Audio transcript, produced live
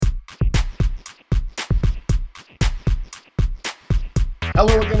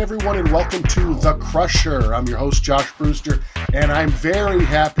Hello again, everyone, and welcome to The Crusher. I'm your host, Josh Brewster, and I'm very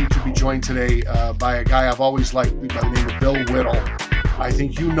happy to be joined today by a guy I've always liked by the name of Bill Whittle. I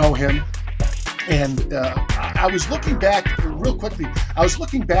think you know him. And I was looking back, real quickly, at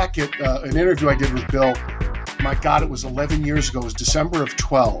an interview I did with Bill. My God, it was 11 years ago. It was December of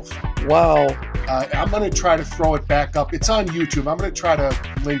 12. Wow. I'm going to try to throw it back up. It's on YouTube. I'm going to try to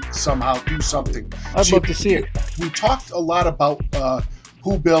link somehow, do something. I'd love to see it. We talked a lot about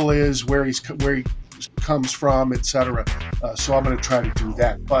who Bill is, where he comes from, etc. So I'm going to try to do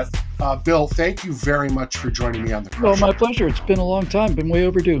that. But Bill, thank you very much for joining me on The Crusher. Well, my pleasure. It's been a long time. Been way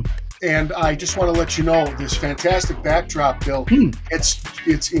overdue. And I just want to let you know this fantastic backdrop, Bill.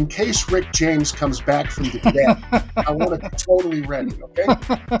 It's in case Rick James comes back from the dead. I want to be totally ready, okay?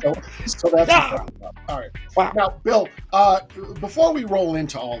 So that's all right. Wow. Now, Bill, before we roll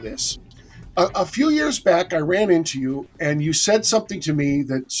into all this, a few years back I ran into you and you said something to me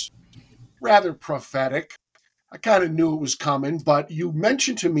that's rather prophetic. I kind of knew it was coming, but you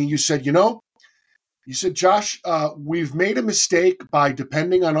mentioned to me, you said, Josh, we've made a mistake by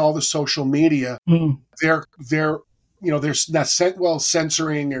depending on all the social media. They're not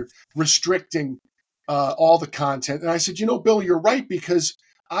censoring or restricting all the content. And I said, Bill, you're right, because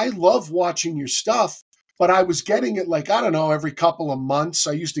I love watching your stuff, but I was getting it every couple of months.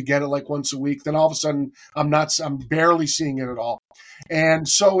 I used to get it like once a week. Then all of a sudden I'm barely seeing it at all. And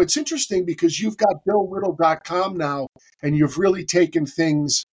so it's interesting because you've got BillWhittle.com now, and you've really taken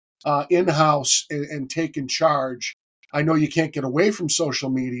things in-house and taken charge. I know you can't get away from social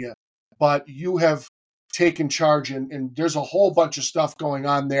media, but you have taken charge, and there's a whole bunch of stuff going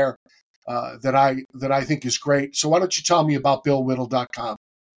on there that I think is great. So why don't you tell me about BillWhittle.com?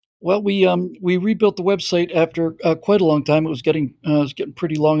 Well, we rebuilt the website after quite a long time. It was getting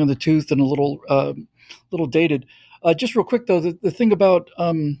pretty long in the tooth and a little dated. Just real quick though, the thing about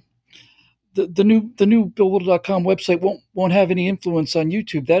the new BillWhittle.com website won't have any influence on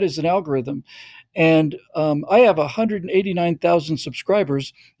YouTube. That is an algorithm, and I have 189,000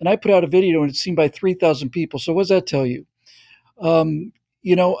 subscribers, and I put out a video and it's seen by 3,000 people. So what does that tell you?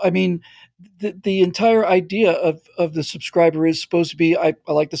 The entire idea of the subscriber is supposed to be, I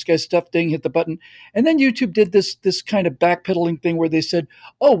like this guy's stuff, ding, hit the button. And then YouTube did this kind of backpedaling thing where they said,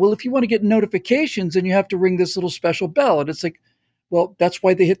 oh, well, if you want to get notifications, then you have to ring this little special bell. And it's like, well, that's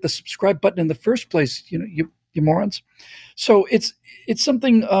why they hit the subscribe button in the first place, you morons. So it's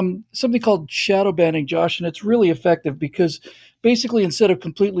something called shadow banning, Josh, and it's really effective because basically instead of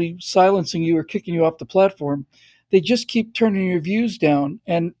completely silencing you or kicking you off the platform, they just keep turning your views down.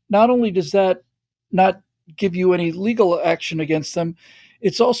 And not only does that not give you any legal action against them,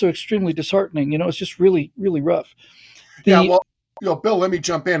 it's also extremely disheartening. It's just really, really rough. Bill, let me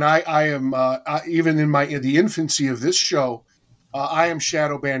jump in. I am even in the infancy of this show, I am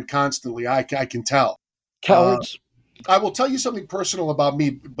shadow banned constantly. I can tell. Cowards. I will tell you something personal about me,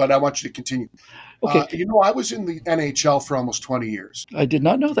 but I want you to continue. Okay. I was in the NHL for almost 20 years. I did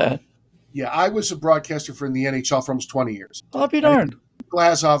not know that. Yeah, I was a broadcaster for the NHL for almost 20 years. I'll be darned.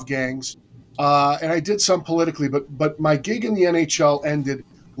 Glazov gangs, and I did some politically, but my gig in the NHL ended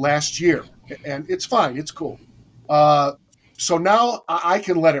last year, and it's fine. It's cool. So now I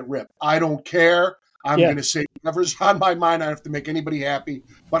can let it rip. I don't care. I'm going to say whatever's on my mind. I don't have to make anybody happy,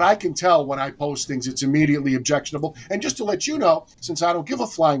 but I can tell when I post things, it's immediately objectionable. And just to let you know, since I don't give a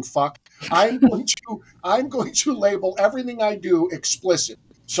flying fuck, I'm going to label everything I do explicit.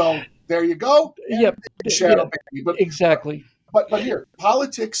 So there you go. Yep. But, exactly. But here,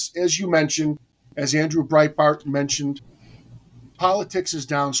 politics, as you mentioned, as Andrew Breitbart mentioned, politics is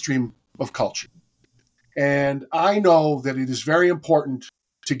downstream of culture. And I know that it is very important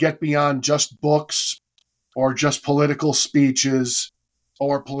to get beyond just books or just political speeches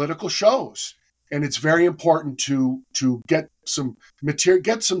or political shows. And it's very important to get some material,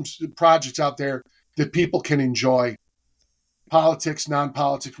 get some projects out there that people can enjoy. Politics,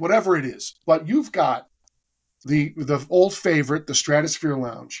 non-politics, whatever it is. But you've got the old favorite, the Stratosphere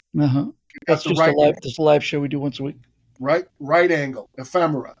Lounge. Uh-huh. That's just a live show we do once a week. Right angle,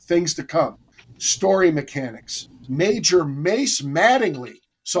 ephemera, things to come, story mechanics, Major Mace Mattingly.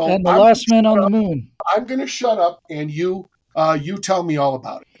 So and the last man on the moon. I'm going to shut up and you tell me all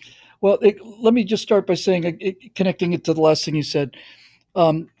about it. Well, let me just start by saying, connecting it to the last thing you said.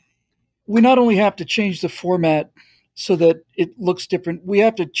 We not only have to change the format so that it looks different, we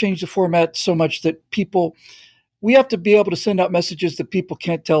have to change the format so much that we have to be able to send out messages that people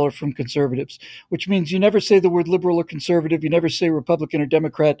can't tell are from conservatives, which means you never say the word liberal or conservative. You never say Republican or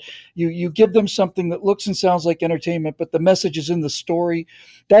Democrat. You give them something that looks and sounds like entertainment, but the message is in the story.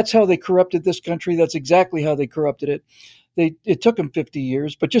 That's how they corrupted this country. That's exactly how they corrupted it. It took them 50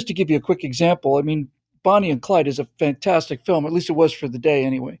 years. But just to give you a quick example, I mean, Bonnie and Clyde is a fantastic film. At least it was for the day,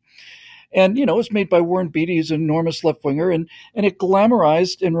 anyway. And it's made by Warren Beatty, who's an enormous left winger, and it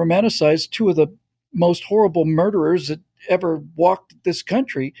glamorized and romanticized two of the most horrible murderers that ever walked this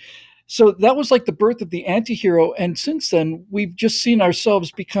country. So that was like the birth of the anti-hero, and since then we've just seen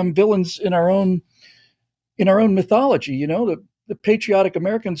ourselves become villains in our own mythology. The patriotic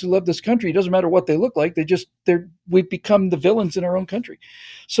Americans who love this country, it doesn't matter what they look like, we've become the villains in our own country.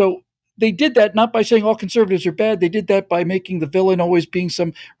 So they did that not by saying all conservatives are bad. They did that by making the villain always being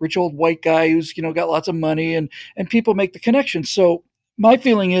some rich old white guy who's got lots of money, and people make the connection. So my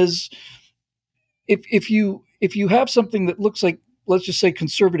feeling is, if you have something that looks like, let's just say,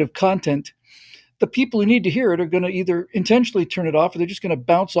 conservative content, the people who need to hear it are going to either intentionally turn it off, or they're just going to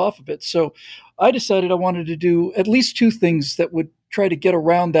bounce off of it. So I decided I wanted to do at least two things that would try to get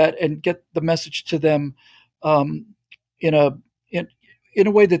around that and get the message to them, um, in a in, in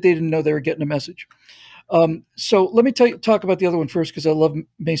a way that they didn't know they were getting a message. So let me talk about the other one first, because I love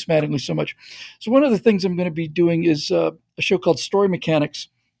Mace Mattingly so much. So one of the things I'm going to be doing is a show called Story Mechanics.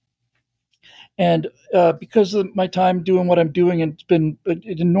 And because of my time doing what I'm doing, and it's been an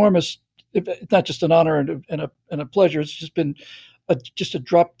enormous, it's not just an honor and a pleasure, it's just been just a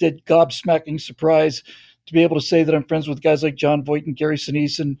drop dead gobsmacking surprise to be able to say that I'm friends with guys like John Voight and Gary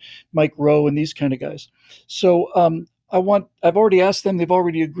Sinise and Mike Rowe and these kind of guys. So I've already asked them, they've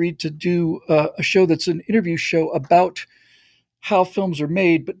already agreed to do a show that's an interview show about how films are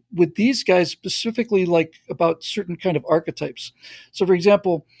made, but with these guys specifically, like about certain kind of archetypes. So, for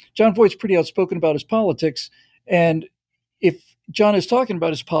example, John Voight's pretty outspoken about his politics, and if John is talking about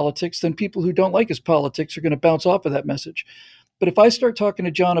his politics, then people who don't like his politics are going to bounce off of that message. But if I start talking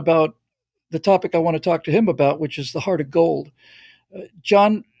to John about the topic I want to talk to him about, which is the heart of gold,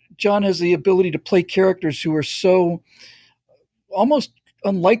 John John has the ability to play characters who are so almost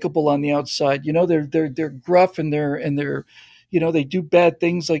unlikable on the outside. They're gruff, and they're they do bad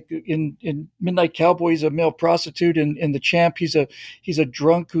things, like in Midnight Cowboy, he's a male prostitute, and in The Champ, he's a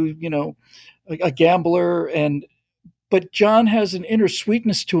drunk who, a gambler, and but John has an inner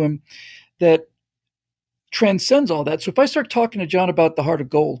sweetness to him that transcends all that. So if I start talking to John about the heart of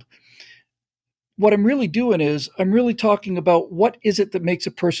gold, what I'm really doing is I'm really talking about what is it that makes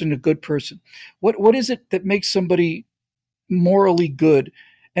a person a good person? What is it that makes somebody morally good?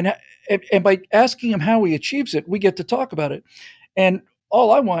 And by asking him how he achieves it, we get to talk about it. And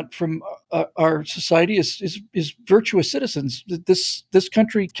all I want from our society is virtuous citizens. This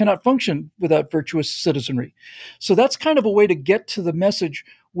country cannot function without virtuous citizenry. So that's kind of a way to get to the message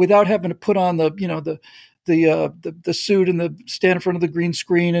without having to put on the suit and the stand in front of the green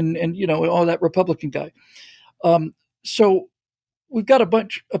screen and all that Republican guy. So we've got a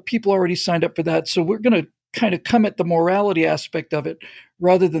bunch of people already signed up for that. So we're going to kind of come at the morality aspect of it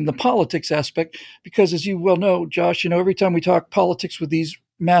rather than the politics aspect, because as you well know, Josh, every time we talk politics with these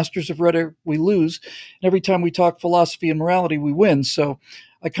masters of rhetoric, we lose. And every time we talk philosophy and morality, we win. So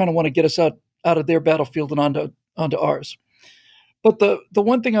I kind of want to get us out of their battlefield and onto ours. But the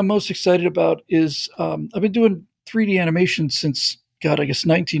one thing I'm most excited about is I've been doing 3D animation since, God, I guess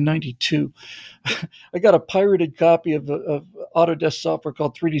 1992. I got a pirated copy of Autodesk software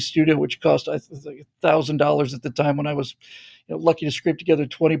called 3D Studio, which cost I think like $1,000 at the time when I was lucky to scrape together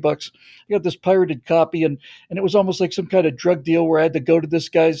 $20. I got this pirated copy, and it was almost like some kind of drug deal where I had to go to this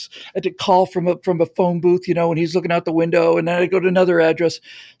guy's, I had to call from a phone booth, and he's looking out the window, and then I go to another address.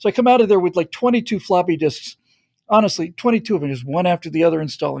 So I come out of there with like 22 floppy disks. Honestly, 22 of them, just one after the other,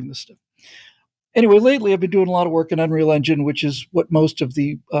 installing this stuff. Anyway, lately I've been doing a lot of work in Unreal Engine, which is what most of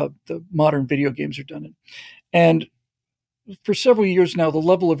the modern video games are done in. And for several years now, the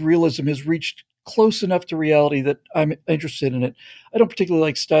level of realism has reached close enough to reality that I'm interested in it. I don't particularly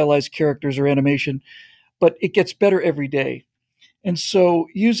like stylized characters or animation, but it gets better every day. And so,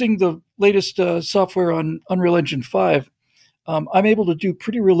 using the latest software on Unreal Engine 5, I'm able to do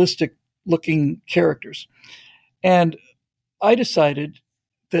pretty realistic looking characters. And I decided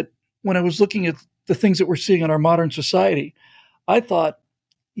that when I was looking at the things that we're seeing in our modern society, I thought,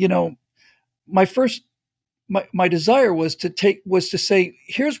 you know, my first my desire was to say,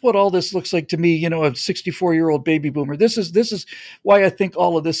 here's what all this looks like to me, a 64-year-old baby boomer. This is why I think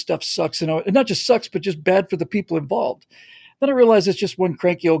all of this stuff sucks, and not just sucks, but just bad for the people involved. Then I realized it's just one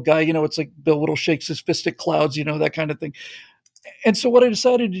cranky old guy, it's like Bill Whittle shakes his fist at clouds, that kind of thing. And so what I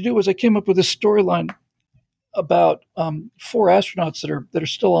decided to do was I came up with a storyline about four astronauts that are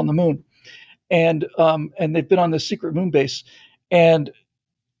still on the moon, and they've been on this secret moon base, and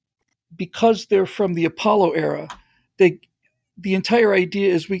because they're from the Apollo era, the entire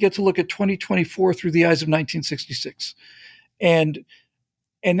idea is we get to look at 2024 through the eyes of 1966. and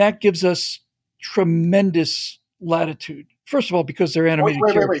that gives us tremendous latitude. First of all, because they're Wait, animated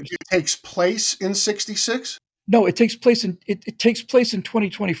wait, wait, wait. characters. It takes place in '66. No, it takes place in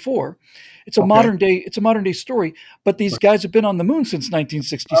 2024. Okay. It's a modern day story, but these guys have been on the moon since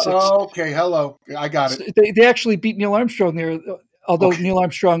 1966. Okay. Hello. I got it. So they actually beat Neil Armstrong there. Although Okay. Neil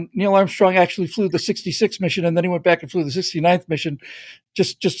Armstrong actually flew the 66 mission and then he went back and flew the 69th mission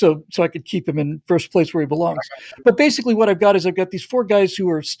just so I could keep him in first place where he belongs. But basically what I've got is I've got these four guys who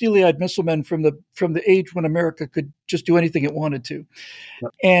are steely-eyed missile men from the age when America could just do anything it wanted to.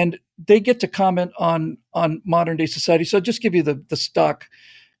 And they get to comment on modern day society. So I'll just give you the stock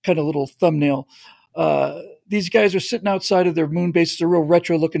kind of little thumbnail. These guys are sitting outside of their moon base. It's a real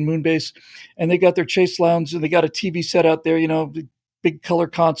retro looking moon base, and they got their chase lounge and they got a TV set out there. Big color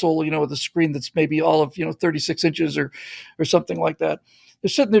console. With a screen that's maybe all of 36 inches or something like that. They're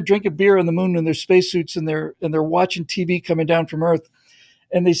sitting there drinking beer on the moon in their spacesuits and they're watching TV coming down from Earth,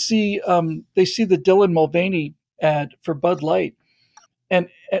 and they see the Dylan Mulvaney ad for Bud Light. And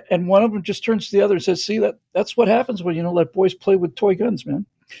one of them just turns to the other and says, "See, that's what happens when let boys play with toy guns, man."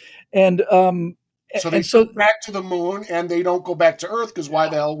 And So they and so go back to the moon and they don't go back to Earth because why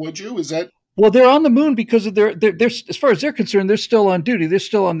the hell would you? Is that well, they're on the moon because of they're as far as they're concerned, they're still on duty, they're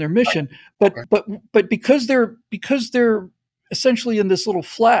still on their mission. But okay? but because they're essentially in this little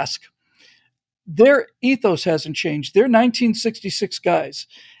flask, their ethos hasn't changed. They're 1966 guys,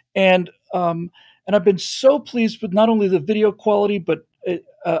 and I've been so pleased with not only the video quality, but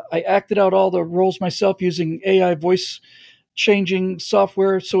I acted out all the roles myself using AI voice changing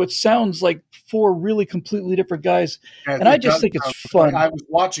software, so it sounds like four really completely different guys, Yeah, and I it just does think it's sound like fun. I was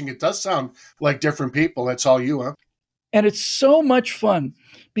watching. It does sound like different people. That's all you, huh? And it's so much fun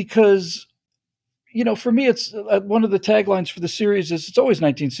because for me, it's one of the taglines for the series is it's always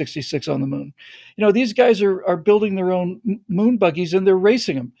 1966 on the moon. These guys are building their own moon buggies and they're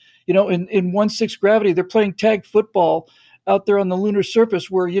racing them. In 1/6 gravity, they're playing tag football out there on the lunar surface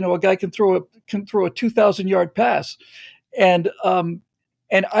where a guy can throw a 2,000-yard pass, and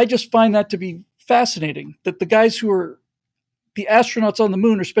I just find that to be fascinating. That the guys who are the astronauts on the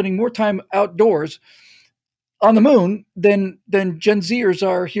moon are spending more time outdoors on the moon than Gen Zers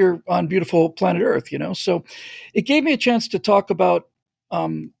are here on beautiful planet Earth. So it gave me a chance to talk about a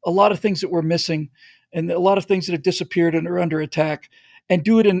lot of things that we're missing, and a lot of things that have disappeared and are under attack, and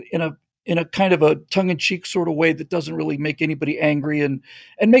do it in a kind of a tongue-in-cheek sort of way that doesn't really make anybody angry and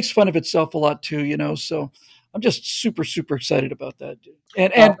makes fun of itself a lot too. So I'm just super super excited about that.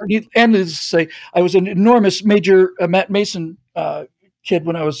 And Well, and and needless to say, I was an enormous Major Matt Mason kid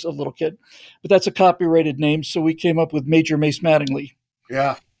when I was a little kid, but that's a copyrighted name, so we came up with Major Mace Mattingly.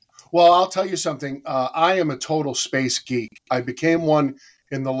 yeah. Well, I'll tell you something. I am a total space geek. I became one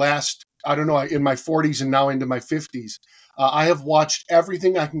in the last, I don't know, in my 40s and now into my 50s. I have watched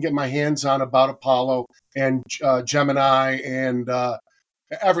everything I can get my hands on about Apollo and Gemini and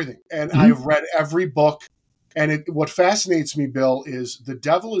everything. And I Mm-hmm. have read every book. And what fascinates me, Bill, is the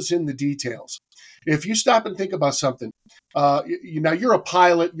devil is in the details. If you stop and think about something, now you're a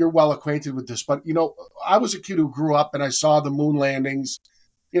pilot, you're well acquainted with this, but I was a kid who grew up and I saw the moon landings.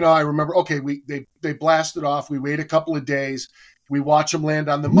 I remember. Okay, they blasted off. We wait a couple of days. We watch them land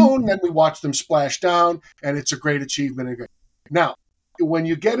on the Mm-hmm. moon, then we watch them splash down, and it's a great achievement. Now, when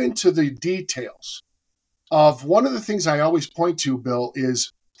you get into the details of one of the things I always point to, Bill,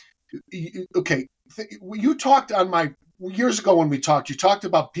 is okay. You talked on my years ago when we talked. You talked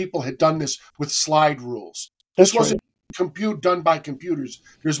about people had done this with slide rules. This That's wasn't right. compute done by computers.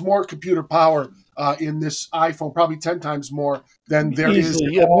 There's more computer power in this iPhone, probably 10 times more than there is Easily,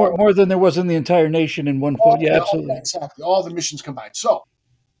 in yeah, more than there was in the entire nation in one phone. Yeah, absolutely. exactly all the missions combined. So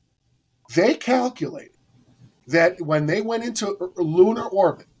they calculated that when they went into lunar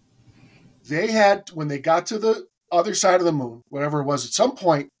orbit, they had when they got to the other side of the moon, whatever it was, at some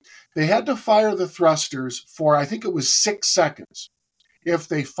point they had to fire the thrusters for I think it was 6 seconds. If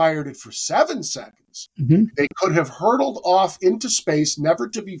they fired it for 7 seconds, Mm-hmm. they could have hurtled off into space, never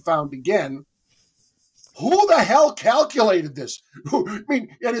to be found again. Who the hell calculated this? I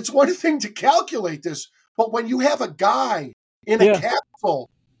mean, and it's one thing to calculate this, but when you have a guy in a Yeah. capsule,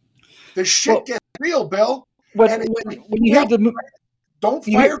 the shit Well, gets real, Bill. when And when you hear don't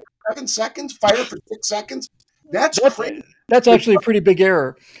you hear, fire for 7 seconds, fire for 6 seconds. That's that's crazy. that's It's, actually a pretty big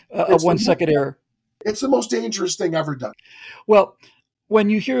error, a it's the 1 second error. it's the most dangerous thing ever done. Well, when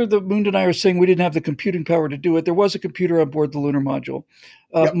you hear the moon deniers saying we didn't have the computing power to do it, there was a computer on board the lunar module.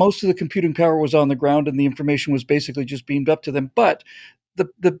 Yep. Most of the computing power was on the ground, and the information was basically just beamed up to them. But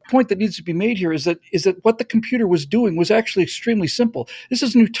the point that needs to be made here is that what the computer was doing was actually extremely simple. This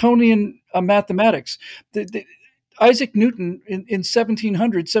is Newtonian mathematics. The, Isaac Newton in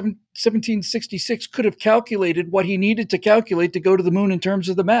 1766 could have calculated what he needed to calculate to go to the moon in terms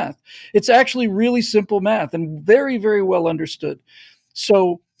of the math. It's actually really simple math and very, very well understood.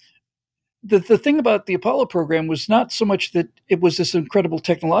 So the thing about the Apollo program was not so much that it was this incredible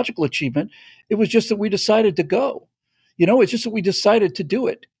technological achievement. It was just that we decided to go. It's just that we decided to do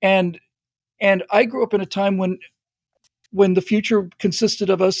it. And I grew up in a time when the future consisted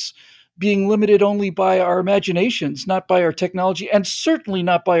of us being limited only by our imaginations, not by our technology, and certainly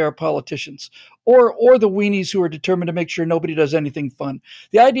not by our politicians or the weenies who are determined to make sure nobody does anything fun.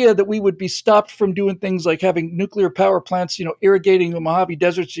 The idea that we would be stopped from doing things like having nuclear power plants, irrigating the Mojave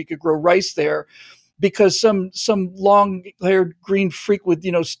Desert so you could grow rice there, because some long-haired green freak with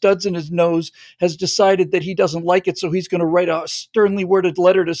studs in his nose has decided that he doesn't like it, so he's going to write a sternly worded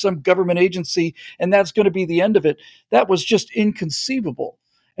letter to some government agency, and that's going to be the end of it. That was just inconceivable,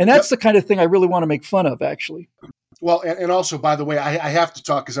 and that's Yep. the kind of thing I really want to make fun of, actually. Well, and also, by the way, I have to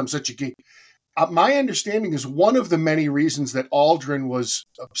talk because I'm such a geek. My understanding is one of the many reasons that Aldrin was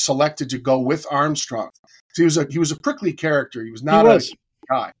selected to go with Armstrong. He was a prickly character. He was He not a was.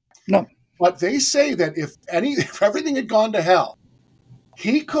 guy. No. But they say that if everything had gone to hell,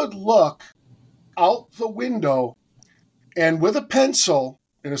 he could look out the window and with a pencil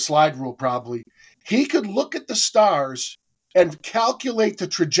and a slide rule probably, he could look at the stars and calculate the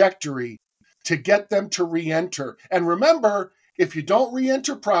trajectory to get them to re-enter. And remember, if you don't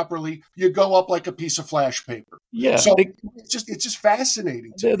re-enter properly, you go up like a piece of flash paper. Yeah, So it's just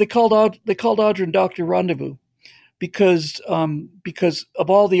fascinating to me. they called Audrey Dr. Rendezvous because of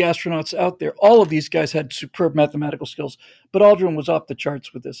all the astronauts out there, all of these guys had superb mathematical skills, but Aldrin was off the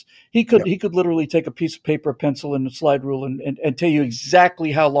charts with this. He could Yep, he could literally take a piece of paper, a pencil, and a slide rule and tell you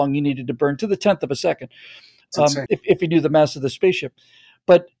exactly how long you needed to burn to the tenth of a second, it's insane. if he knew the mass of the spaceship.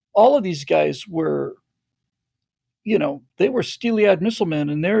 But all of these guys were, they were steely-eyed missile men,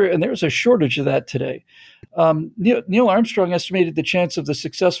 and there's a shortage of that today. Neil Armstrong estimated the chance of the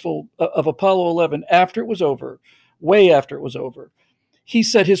successful of Apollo 11 after it was over, way after it was over. He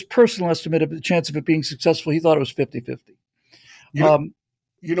said his personal estimate of the chance of it being successful, he thought it was 50-50. You know,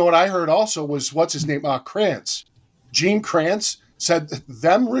 you know what I heard also was what's his name? Krantz. Gene Krantz said that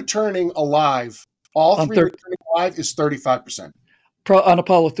them returning alive, all On three returning alive, is 35%. on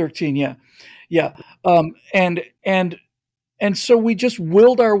Apollo 13, yeah, yeah, and so we just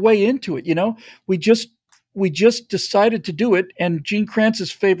willed our way into it. We just we just decided to do it. And Gene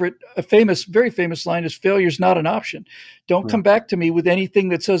Kranz's very famous line is, "Failure's not an option." Don't Yeah. come back to me with anything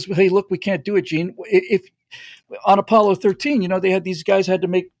that says, "Hey, look, we can't do it, Gene." If on Apollo 13, they had these guys had to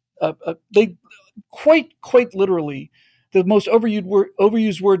make they quite literally, the most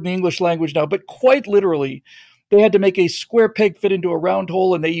overused word in the English language now, but quite literally, they had to make a square peg fit into a round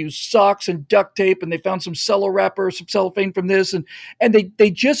hole, and they used socks and duct tape, and they found some cello wrapper, some cellophane from this, and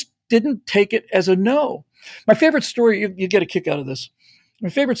they just didn't take it as a no. My favorite story, you get a kick out of this. My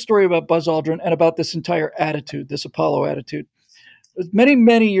favorite story about Buzz Aldrin and about this entire attitude, this Apollo attitude, was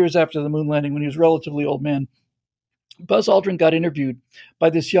many years after the moon landing, when he was a relatively old man. Buzz Aldrin got interviewed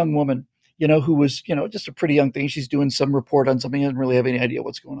by this young woman, who was, just a pretty young thing. She's doing some report on something, doesn't really have any idea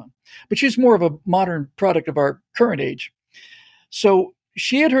what's going on. But she's more of a modern product of our current age. So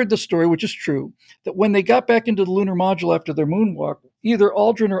she had heard the story, which is true, that when they got back into the lunar module after their moonwalk, either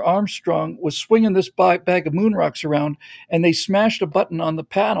Aldrin or Armstrong was swinging this bag of moon rocks around, and they smashed a button on the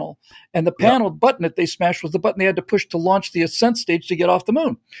panel. And the Yep. panel button that they smashed was the button they had to push to launch the ascent stage to get off the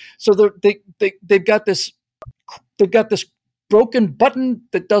moon. So they've got this broken button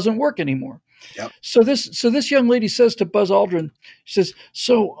that doesn't work anymore. Yep. So this young lady says to Buzz Aldrin, she says,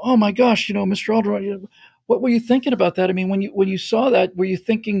 "So, oh my gosh, Mr. Aldrin, what were you thinking about that? I mean, when you saw that, were you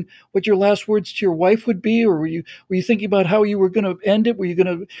thinking what your last words to your wife would be, or were you thinking about how you were going to end it? Were you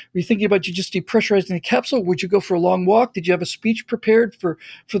thinking about you just depressurizing the capsule? Would you go for a long walk? Did you have a speech prepared for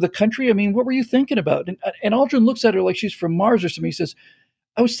the country? I mean, what were you thinking about?" And Aldrin looks at her like she's from Mars or something. He says,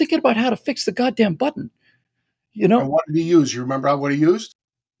 "I was thinking about how to fix the goddamn button." You And know, what did he use? You remember what he used?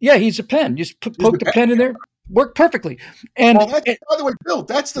 Yeah, he's a pen. You just He used poke a the pen. pen in there, worked perfectly. Well, And, by the way, Bill,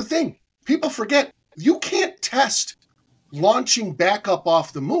 that's the thing. People forget you can't test launching back up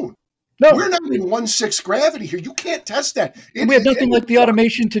off the moon. no, We're not in 1/6 gravity here. You can't test that. and we had nothing like the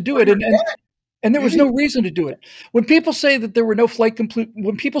automation to do Or it. you're And dead. and there You was need no reason to do it. When people say that there were no flight complete,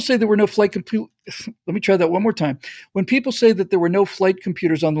 when people say there were no flight complete, let me try that one more time. When people say that there were no flight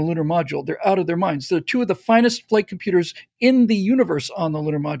computers on the lunar module, they're out of their minds. There are two of the finest flight computers in the universe on the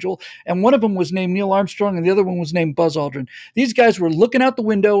lunar module, and one of them was named Neil Armstrong, and the other one was named Buzz Aldrin. These guys were looking out the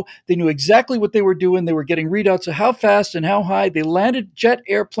window. They knew exactly what they were doing. They were getting readouts of how fast and how high. They landed jet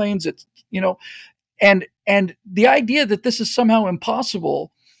airplanes at, you know, And the idea that this is somehow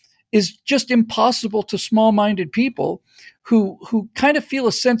impossible is just impossible to small-minded people who kind of feel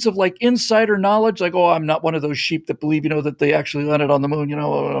a sense of like insider knowledge, like, oh, I'm not one of those sheep that believe, that they actually landed on the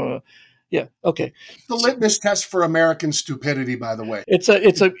moon, yeah, okay. The litmus test for American stupidity, by the way. It's a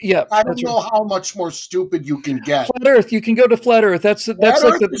yeah, I don't that's right. know how much more stupid you can get. Flat Earth, you can go to flat Earth. That's Flat like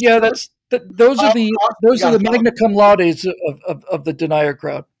Earth the is yeah, true. those are the Holocaust, you those are got, the magna cum laudes of the denier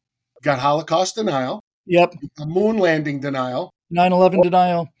crowd. got Holocaust denial, Yep. moon landing denial. 9/11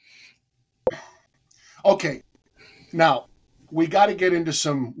 denial. Okay, now we got to get into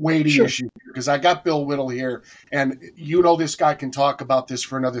some weighty Sure. issues because I got Bill Whittle here, and this guy can talk about this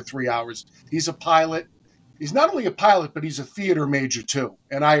for another 3 hours. He's a pilot. He's not only a pilot, but he's a theater major too,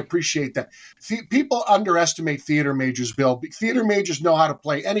 and I appreciate that. People underestimate theater majors, Bill. Theater majors know how to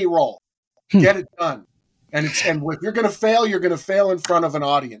play any role, Hmm. get it done, and if you're going to fail, you're going to fail in front of an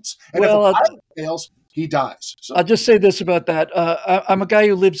audience. And if a Well, pilot fails, he dies. So I'll just say this about that. I'm a guy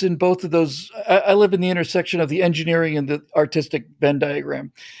who lives in both of those. I live in the intersection of the engineering and the artistic Venn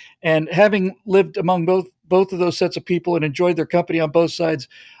diagram. And having lived among both of those sets of people and enjoyed their company on both sides,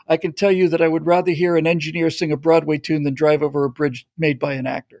 I can tell you that I would rather hear an engineer sing a Broadway tune than drive over a bridge made by an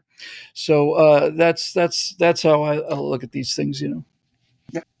actor. So that's how I look at these things.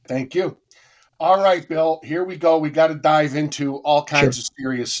 yeah, thank you. All right, Bill, here we go. We got to dive into all Sure. kinds of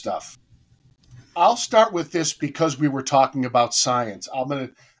serious stuff. I'll start with this because we were talking about science. I'm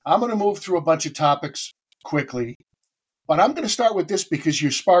gonna move through a bunch of topics quickly, but I'm gonna start with this because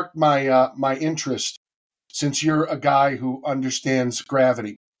you sparked my interest since you're a guy who understands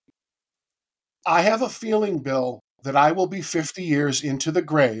gravity. I have a feeling, Bill, that I will be 50 years into the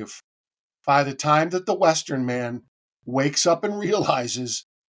grave by the time that the Western man wakes up and realizes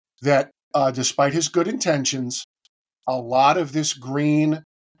that despite his good intentions, a lot of this green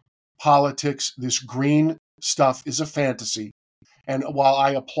politics, this green stuff is a fantasy. And while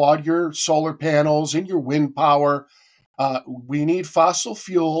I applaud your solar panels and your wind power, we need fossil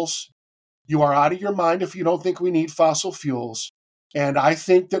fuels. You are out of your mind if you don't think we need fossil fuels. And I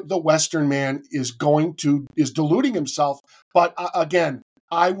think that the Western man is deluding himself. But again,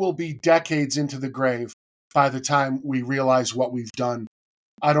 I will be decades into the grave by the time we realize what we've done.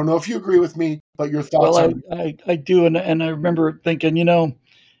 I don't know if you agree with me, but your Well, thoughts on I do, and I remember thinking,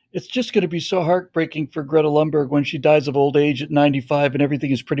 it's just going to be so heartbreaking for Greta Lundberg when she dies of old age at 95 and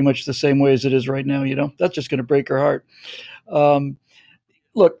everything is pretty much the same way as it is right now. That's just going to break her heart. Um,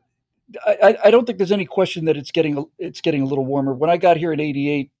 Look, I don't think there's any question that it's getting a little warmer. When I got here in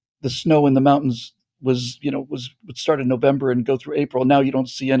 '88, the snow in the mountains would start in November and go through April. Now you don't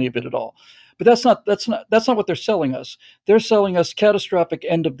see any of it at all. But that's not what they're selling us. They're selling us catastrophic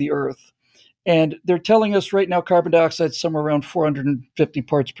end of the earth. And they're telling us right now carbon dioxide is somewhere around 450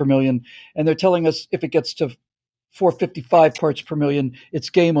 parts per million. And they're telling us if it gets to 455 parts per million, it's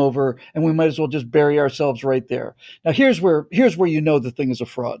game over, and we might as well just bury ourselves right there. Now, here's where the thing is a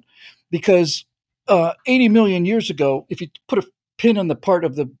fraud, because 80 million years ago, if you put a pin on the part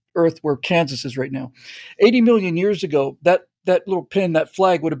of the Earth where Kansas is right now, 80 million years ago, that little pin, that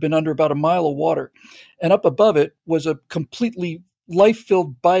flag would have been under about a mile of water, and up above it was a completely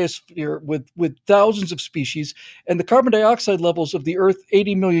life-filled biosphere with thousands of species, and the carbon dioxide levels of the Earth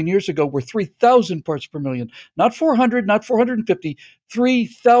 80 million years ago were 3,000 parts per million, not 400, not 450,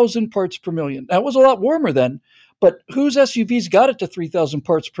 3,000 parts per million. That was a lot warmer then, but whose SUVs got it to 3,000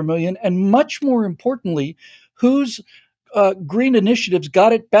 parts per million? And much more importantly, whose green initiatives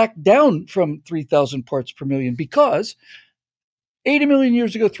got it back down from 3,000 parts per million? Because 80 million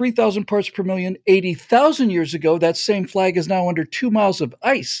years ago, 3,000 parts per million. 80,000 years ago, that same flag is now under 2 miles of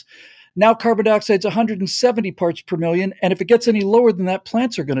ice. Now carbon dioxide is 170 parts per million, and if it gets any lower than that,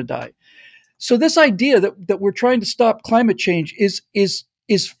 plants are going to die. So this idea that we're trying to stop climate change is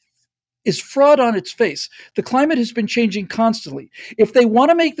fraud on its face. The climate has been changing constantly. If they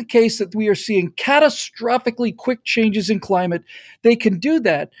want to make the case that we are seeing catastrophically quick changes in climate, they can do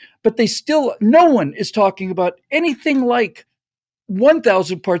that, but no one is talking about anything like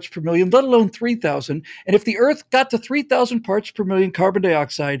 1,000 parts per million, let alone 3,000. And if the Earth got to 3,000 parts per million carbon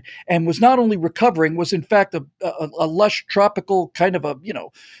dioxide and was not only recovering, was in fact a lush tropical kind of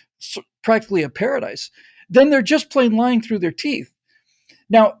practically a paradise, then they're just plain lying through their teeth.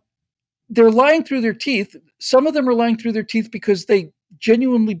 Now, they're lying through their teeth. Some of them are lying through their teeth because they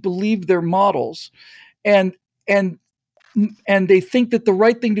genuinely believe their models, and and and they think that the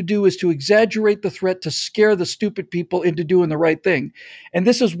right thing to do is to exaggerate the threat to scare the stupid people into doing the right thing. And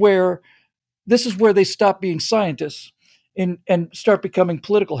this is where they stop being scientists. and start becoming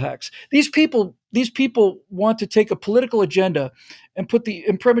political hacks. These people want to take a political agenda and put the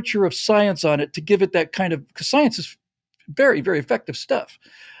imprimatur of science on it to give it that kind of, because science is very, very effective stuff.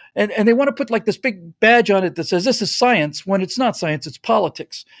 And they want to put like this big badge on it that says this is science when it's not science, it's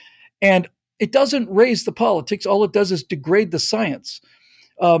politics. And it doesn't raise the politics. All it does is degrade the science.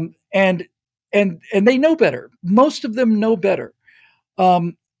 And they know better. Most of them know better.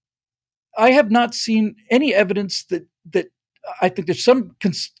 Um, I have not seen any evidence that I think there's I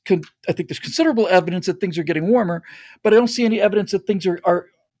think there's considerable evidence that things are getting warmer, but I don't see any evidence that things are.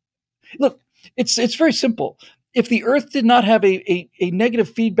 Look, it's very simple. If the Earth did not have a negative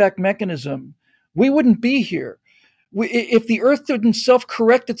feedback mechanism, we wouldn't be here. If the Earth didn't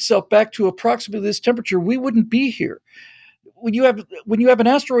self-correct itself back to approximately this temperature, we wouldn't be here. When you have an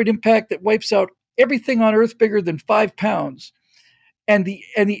asteroid impact that wipes out everything on Earth bigger than 5 pounds, and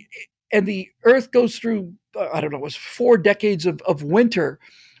the Earth goes through I don't know, it was 4 decades of winter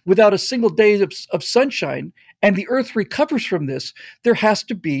without a single day of sunshine, and the Earth recovers from this, there has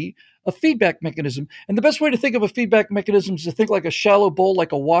to be a feedback mechanism. And the best way to think of a feedback mechanism is to think like a shallow bowl,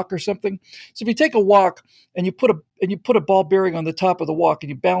 like a wok or something. So if you take a wok and you put a ball bearing on the top of the wok and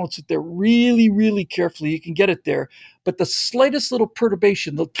you balance it there really, really carefully, you can get it there. But the slightest little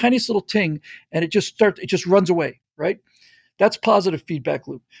perturbation, the tiniest little ting, and it just runs away, right? That's positive feedback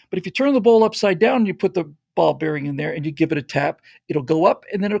loop. But if you turn the bowl upside down and you put the ball bearing in there and you give it a tap, it'll go up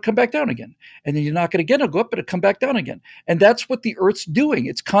and then it'll come back down again. And then you knock it again, it'll go up, but it'll come back down again. And that's what the Earth's doing.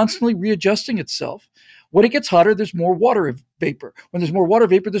 It's constantly readjusting itself. When it gets hotter, there's more water vapor. When there's more water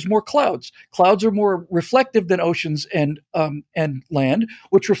vapor, there's more clouds. Clouds are more reflective than oceans and land,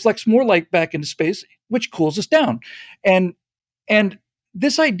 which reflects more light back into space, which cools us down. And and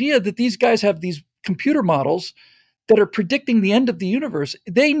this idea that these guys have these computer models that are predicting the end of the universe,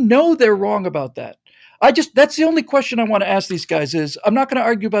 they know they're wrong about that. That's the only question I want to ask these guys is, I'm not going to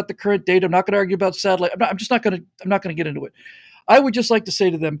argue about the current date. I'm not going to argue about satellite. I'm not going to get into it. I would just like to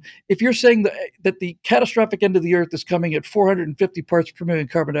say to them, if you're saying that the catastrophic end of the Earth is coming at 450 parts per million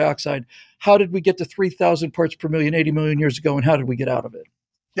carbon dioxide, how did we get to 3,000 parts per million 80 million years ago, and how did we get out of it?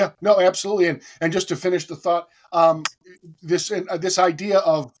 Yeah, no, absolutely. And just to finish the thought, this idea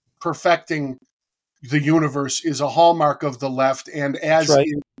of perfecting the universe is a hallmark of the left, and That's right.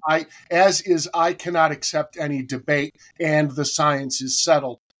 I cannot accept any debate, and the science is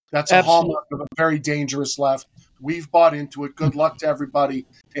settled. That's a Absolutely. hallmark of a very dangerous left. We've bought into it. Good luck to everybody.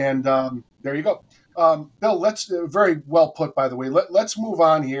 And there you go. Bill, let's very well put, by the way. Let's move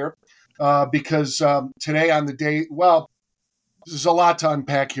on here because today on the day, well, there's a lot to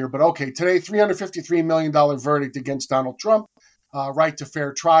unpack here, but okay. Today, $353 million verdict against Donald Trump. Right to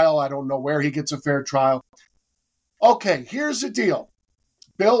fair trial. I don't know where he gets a fair trial. Okay, here's the deal.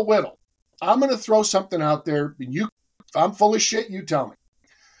 Bill Whittle, I'm going to throw something out there. If I'm full of shit, you tell me.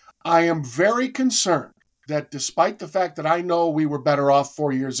 I am very concerned that despite the fact that I know we were better off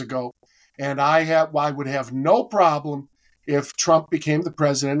 4 years ago, and I would have no problem if Trump became the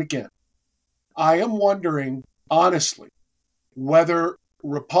president again. I am wondering, honestly, whether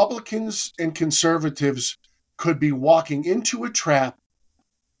Republicans and conservatives could be walking into a trap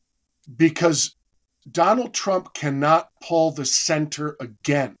because Donald Trump cannot pull the center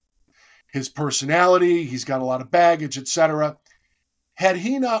again. His personality, he's got a lot of baggage, etc. Had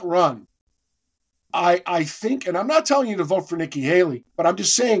he not run, I think, and I'm not telling you to vote for Nikki Haley, but I'm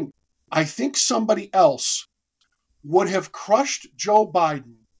just saying, I think somebody else would have crushed Joe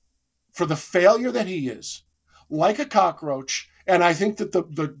Biden for the failure that he is, like a cockroach. And I think that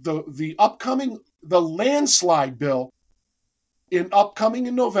the upcoming landslide bill upcoming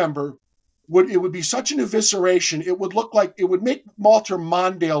in November would be such an evisceration. It would make Walter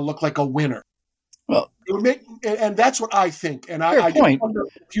Mondale look like a winner. Well, It would make, and that's what I think. And I just wonder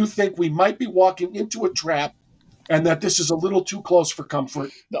if you think we might be walking into a trap, and that this is a little too close for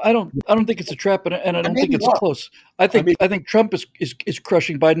comfort. I don't think it's a trap, and I don't think it's wrong. close. I think Trump is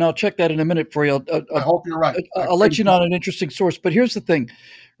crushing Biden. I'll check that in a minute for you. I hope you're right. I'll let you know on an interesting source. But here's the thing,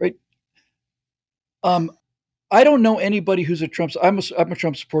 right? I don't know anybody who's I'm a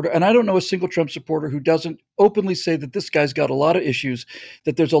Trump supporter, and I don't know a single Trump supporter who doesn't openly say that this guy's got a lot of issues,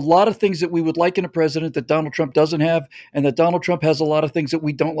 that there's a lot of things that we would like in a president that Donald Trump doesn't have, and that Donald Trump has a lot of things that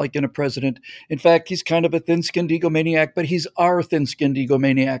we don't like in a president. In fact, he's kind of a thin-skinned egomaniac, but he's our thin-skinned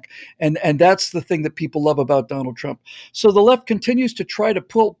egomaniac. And that's the thing that people love about Donald Trump. So the left continues to try to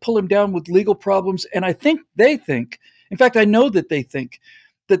pull him down with legal problems, and I think they think, in fact, I know that they think,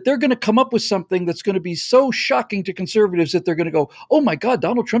 that they're going to come up with something that's going to be so shocking to conservatives that they're going to go, "Oh my God,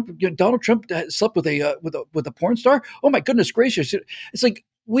 Donald Trump slept with a porn star. Oh my goodness gracious!" It's like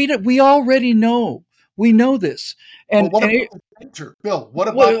we already know. We know this, But what and about the center, Bill? What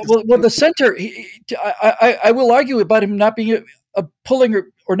about the the center? center. I will argue about him not being pulling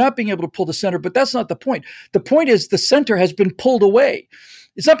or not being able to pull the center, but that's not the point. The point is the center has been pulled away.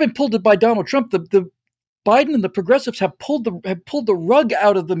 It's not been pulled by Donald Trump. The Biden and the progressives have pulled the rug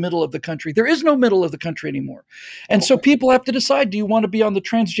out of the middle of the country. There is no middle of the country anymore, and so Okay. people have to decide: do you want to be on the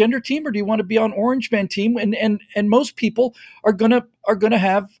transgender team or do you want to be on Orange Man team? And most people are gonna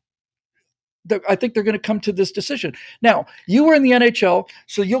have. I think they're going to come to this decision. Now, you were in the NHL,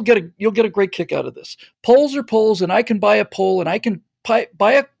 so you'll get a great kick out of this. Polls are polls, and I can buy a poll, and I can buy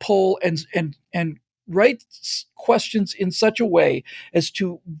a poll and write questions in such a way as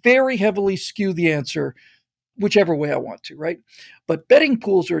to very heavily skew the answer whichever way I want to, right? But betting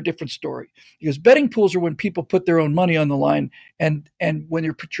pools are a different story because betting pools are when people put their own money on the line, and when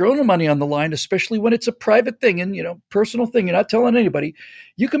you put your own money on the line, especially when it's a private thing and personal thing, you're not telling anybody.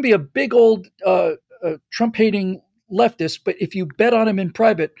 You can be a big old Trump hating leftist, but if you bet on him in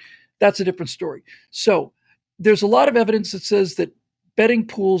private, that's a different story. So there's a lot of evidence that says that betting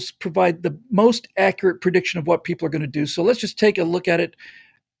pools provide the most accurate prediction of what people are going to do. So let's just take a look at it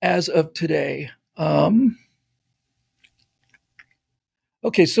as of today.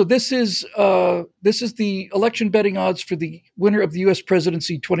 Okay, so this is the election betting odds for the winner of the U.S.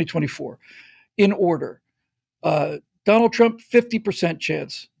 presidency 2024 in order. Donald Trump 50%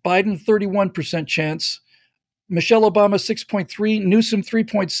 chance, Biden 31% chance, Michelle Obama 6.3, Newsom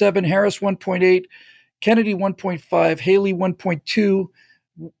 3.7, Harris 1.8, Kennedy 1.5, Haley 1.2.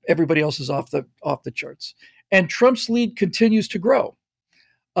 Everybody else is off the charts, and Trump's lead continues to grow.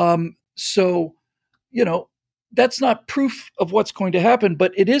 So you know, that's not proof of what's going to happen,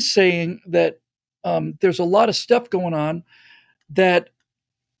 but it is saying that there's a lot of stuff going on that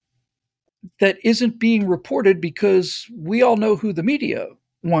isn't being reported because we all know who the media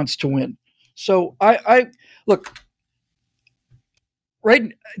wants to win. So I look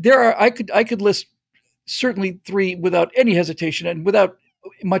right there. I could list certainly three without any hesitation and without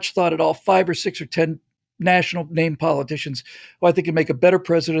much thought at all, 5 or 6 or 10 national name politicians who I think can make a better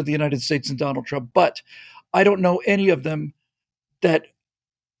president of the United States than Donald Trump. But I don't know any of them that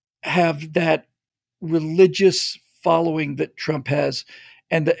have that religious following that Trump has,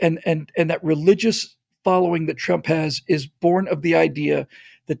 and that religious following that Trump has is born of the idea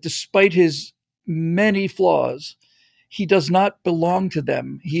that despite his many flaws, he does not belong to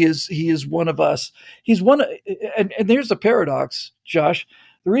them. He is one of us. He's one, and there's the paradox, Josh.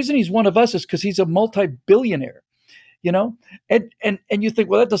 The reason he's one of us is because he's a multi-billionaire, you know, and you think,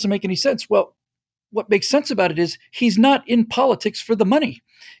 well, that doesn't make any sense. Well, what makes sense about it is he's not in politics for the money.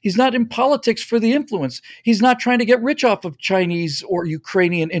 He's not in politics for the influence. He's not trying to get rich off of Chinese or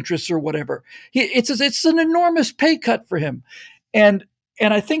Ukrainian interests or whatever. It's an enormous pay cut for him, and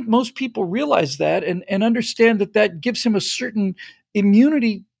and I think most people realize that and understand that that gives him a certain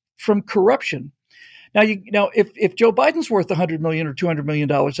immunity from corruption. Now, if Joe Biden's worth 100 million or $200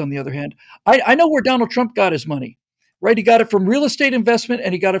 million, on the other hand, I know where Donald Trump got his money, right? He got it from real estate investment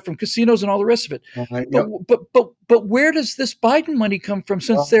and he got it from casinos and all the rest of it. All right. But Yep. but where does this Biden money come from?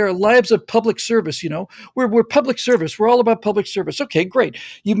 Since Well, they're lives of public service, we're public service. We're all about public service. Okay, great.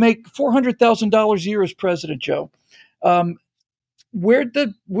 You make $400,000 a year as president, Joe. Um, where'd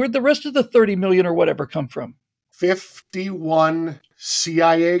the rest of the 30 million or whatever come from? 51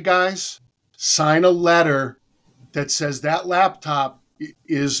 CIA guys sign a letter that says that laptop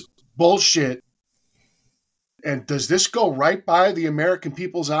is bullshit. And does this go right by the American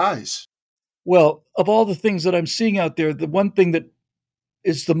people's eyes? Well, of all the things that I'm seeing out there, the one thing that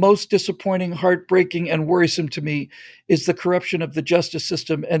is the most disappointing, heartbreaking, and worrisome to me is the corruption of the justice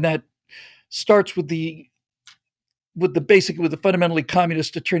system, and that starts with the fundamentally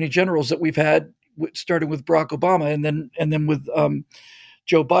communist attorney generals that we've had, starting with Barack Obama and then with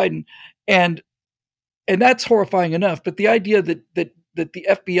Joe Biden, and that's horrifying enough. But the idea that the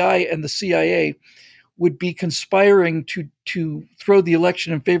FBI and the CIA would be conspiring to throw the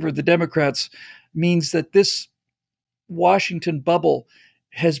election in favor of the Democrats means that this Washington bubble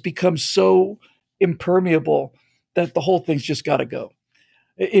has become so impermeable that the whole thing's just got to go.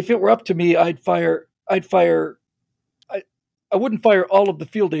 If it were up to me, I'd fire. I, I wouldn't fire all of the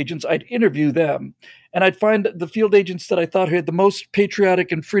field agents. I'd interview them, and I'd find the field agents that I thought had the most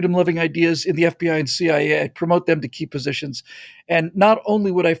patriotic and freedom-loving ideas in the FBI and CIA. I'd promote them to key positions, and not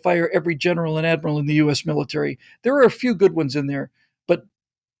only would I fire every general and admiral in the U.S. military, there are a few good ones in there, but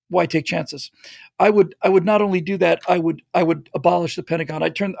why take chances? I would not only do that, I would abolish the Pentagon.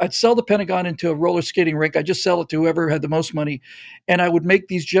 I'd sell the Pentagon into a roller skating rink. I'd just sell it to whoever had the most money, and I would make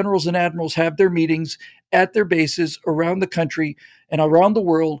these generals and admirals have their meetings at their bases around the country and around the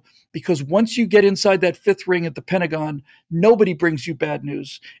world. Because once you get inside that fifth ring at the Pentagon, nobody brings you bad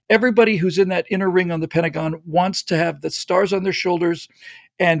news. Everybody who's in that inner ring on the Pentagon wants to have the stars on their shoulders,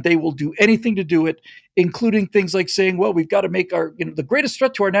 and they will do anything to do it, including things like saying, "Well, we've got to make our, the greatest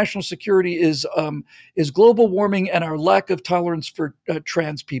threat to our national security is global warming and our lack of tolerance for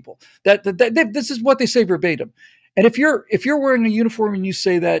trans people." This is what they say verbatim. And if you're wearing a uniform and you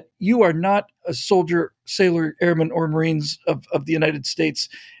say that, you are not a soldier, sailor, airman, or Marines of the United States,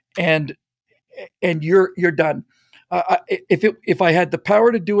 and you're done. If I had the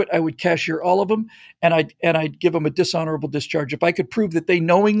power to do it, I would cashier all of them, and I'd give them a dishonorable discharge. If I could prove that they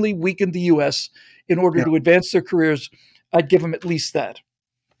knowingly weakened the U.S. in order Yeah. to advance their careers, I'd give them at least that.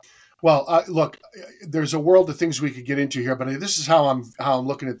 Well, look, there's a world of things we could get into here, but this is how I'm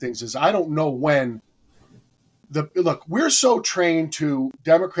looking at things. Is I don't know when look. We're so trained to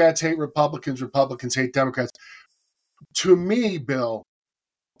Democrats hate Republicans, Republicans hate Democrats. To me, Bill,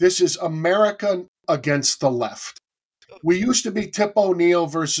 this is America against the left. We used to be Tip O'Neill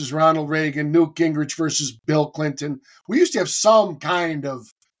versus Ronald Reagan, Newt Gingrich versus Bill Clinton. We used to have some kind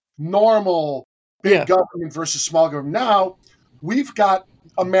of normal big government versus small government. Now we've got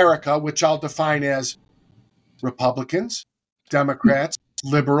America, which I'll define as Republicans, Democrats,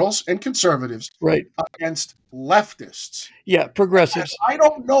 liberals, and conservatives Right. against leftists. Yeah, And progressives. I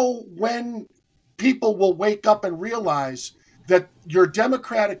don't know when people will wake up and realize that your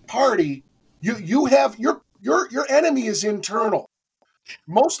Democratic Party, you have your enemy is internal.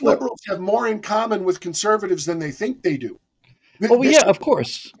 Most Well, liberals have more in common with conservatives than they think they do. oh This yeah, of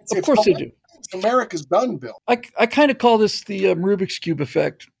course, of it's course they do. America's done, Bill. I kind of call this the Rubik's cube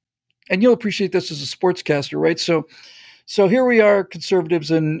effect, and you'll appreciate this as a sportscaster, right? So here we are,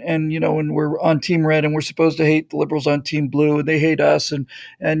 conservatives, and we're on Team Red, and we're supposed to hate the liberals on Team Blue, and they hate us, and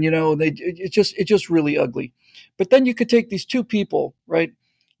it's just really ugly. But then you could take these two people, right?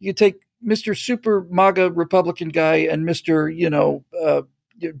 You take Mr. Super MAGA Republican guy and Mr.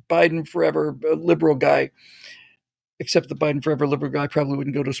 Biden forever liberal guy. Except the Biden forever liberal guy probably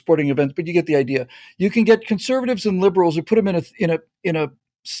wouldn't go to a sporting event, but you get the idea. You can get conservatives and liberals and put them in a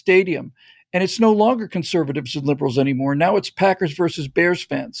stadium, and it's no longer conservatives and liberals anymore. Now it's Packers versus Bears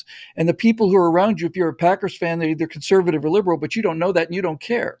fans, and the people who are around you, if you're a Packers fan, they're either conservative or liberal, but you don't know that and you don't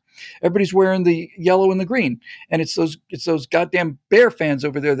care. Everybody's wearing the yellow and the green, and it's those goddamn Bear fans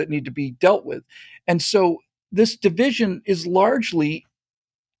over there that need to be dealt with, and so this division is largely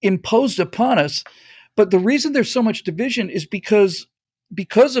imposed upon us. But the reason there's so much division is because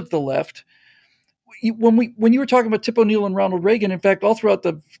of the left. When you were talking about Tip O'Neill and Ronald Reagan, in fact, all throughout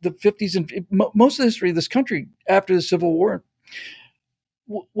the 50s and most of the history of this country after the Civil War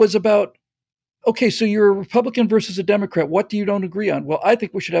was about, okay, so you're a Republican versus a Democrat. What do you don't agree on? Well, I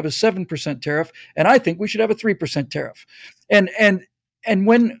think we should have a 7% tariff, and I think we should have a 3% tariff. And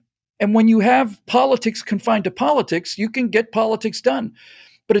when you have politics confined to politics, you can get politics done.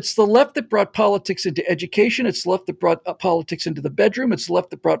 But it's the left that brought politics into education. It's the left that brought politics into the bedroom. It's the left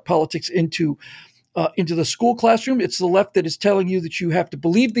that brought politics into the school classroom. It's the left that is telling you that you have to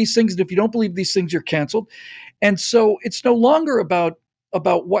believe these things, and if you don't believe these things, you're canceled. And so it's no longer about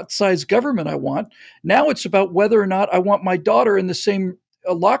what size government I want. Now it's about whether or not I want my daughter in the same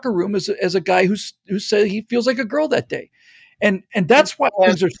locker room as a guy who said he feels like a girl that day. And that's why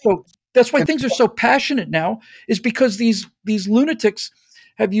things are so passionate now, is because these lunatics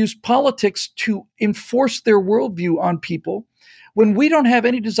have used politics to enforce their worldview on people when we don't have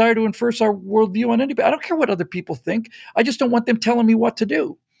any desire to enforce our worldview on anybody. I don't care what other people think. I just don't want them telling me what to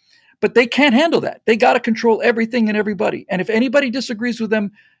do. But they can't handle that. They got to control everything and everybody. And if anybody disagrees with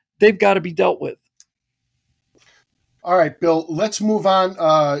them, they've got to be dealt with. All right, Bill, let's move on.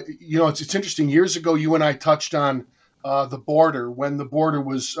 It's interesting. Years ago, you and I touched on the border, when the border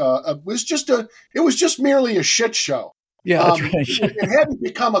was just merely a shit show. Yeah, that's right. It hadn't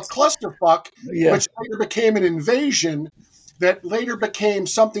become a clusterfuck, Yeah. which later became an invasion, that later became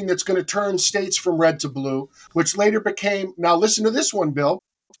something that's going to turn states from red to blue, which later became, now listen to this one, Bill.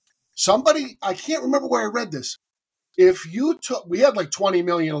 Somebody, I can't remember where I read this. We had like 20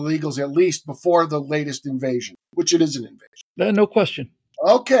 million illegals at least before the latest invasion, which it is an invasion. No question.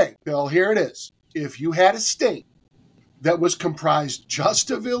 Okay, Bill, here it is. If you had a state that was comprised just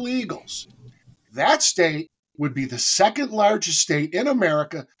of illegals, that state would be the second largest state in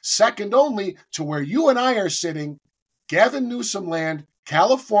America, second only to where you and I are sitting, Gavin Newsom land,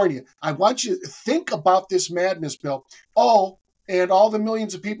 California. I want you to think about this madness, Bill. Oh, and all the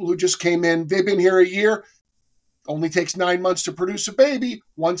millions of people who just came in, they've been here a year. Only takes 9 months to produce a baby.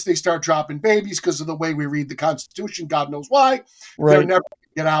 Once they start dropping babies, because of the way we read the Constitution, God knows why, they're Right. never going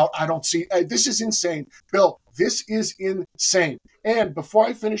to get out. I don't see. This is insane. Bill, this is insane. And before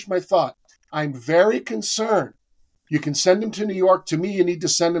I finish my thought, I'm very concerned. You can send them to New York. To me, you need to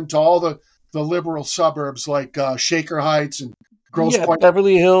send them to all the liberal suburbs like Shaker Heights and Grosse Yeah, Pointe.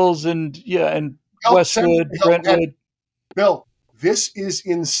 Beverly Hills and Help send them Westwood, to help. And Brentwood. Bill, this is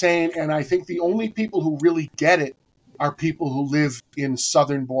insane. And I think the only people who really get it are people who live in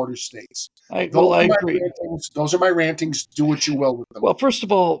southern border states. Those I are my agree. rantings. Those are my rantings. Do what you will with them. Well, first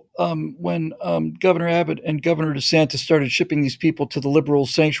of all, when Governor Abbott and Governor DeSantis started shipping these people to the liberal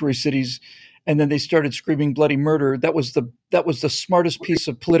sanctuary cities, and then they started screaming bloody murder, that was the smartest piece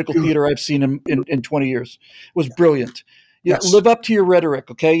of political theater I've seen in 20 years. It was brilliant. You know, Yes. live up to your rhetoric,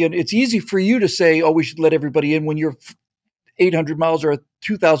 okay? And it's easy for you to say, "Oh, we should let everybody in," when you're 800 miles or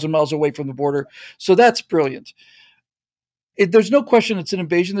 2,000 miles away from the border. So that's brilliant. There's no question it's an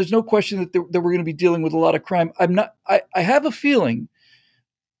invasion. There's no question that we're going to be dealing with a lot of crime. I'm not. I have a feeling.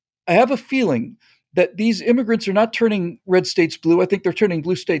 I have a feeling that these immigrants are not turning red states blue. I think they're turning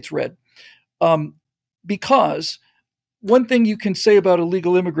blue states red. Um, because one thing you can say about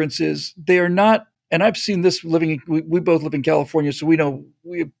illegal immigrants is they are not. And I've seen this living. We both live in California, so we know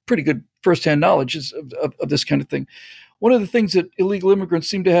we have pretty good firsthand knowledge of this kind of thing. One of the things that illegal immigrants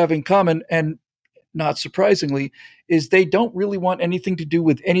seem to have in common, and not surprisingly, is they don't really want anything to do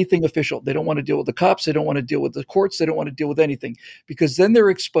with anything official. They don't want to deal with the cops. They don't want to deal with the courts. They don't want to deal with anything, because then they're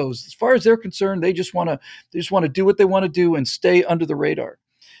exposed. As far as they're concerned, they just want to do what they want to do and stay under the radar.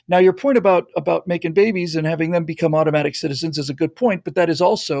 Now, your point about making babies and having them become automatic citizens is a good point, but that is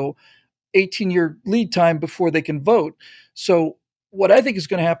also 18-year lead time before they can vote. So what I think is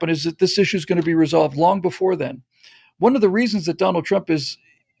going to happen is that this issue is going to be resolved long before then. One of the reasons that Donald Trump is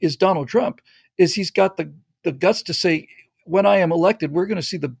Donald Trump is he's got the guts to say, when I am elected, we're going to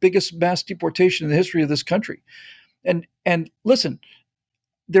see the biggest mass deportation in the history of this country. And listen,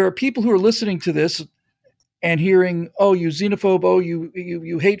 there are people who are listening to this and hearing, "Oh, you xenophobe, oh,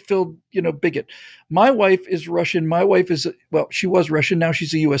 you hate-filled, bigot." My wife is Russian. My wife is, well, she was Russian. Now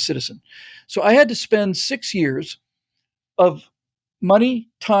she's a U.S. citizen. So I had to spend 6 years of money,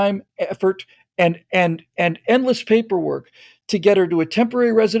 time, effort, and endless paperwork to get her to a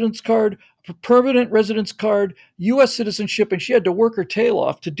temporary residence card, a permanent residence card, U.S. citizenship, and she had to work her tail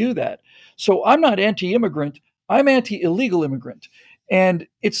off to do that. So I'm not anti-immigrant. I'm anti-illegal immigrant, and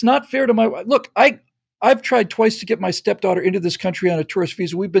it's not fair to my look. I've tried twice to get my stepdaughter into this country on a tourist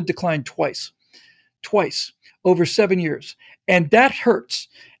visa. We've been declined twice over 7 years, and that hurts.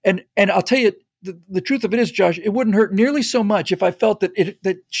 And I'll tell you, the truth of it is, Josh, it wouldn't hurt nearly so much if I felt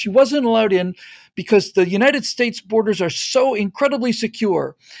that she wasn't allowed in, because the United States borders are so incredibly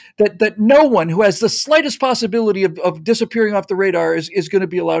secure that no one who has the slightest possibility of disappearing off the radar is going to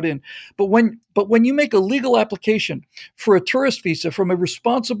be allowed in. But when you make a legal application for a tourist visa from a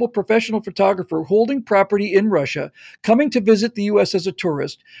responsible professional photographer holding property in Russia, coming to visit the U.S. as a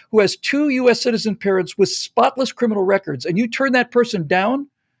tourist, who has two U.S. citizen parents with spotless criminal records, and you turn that person down,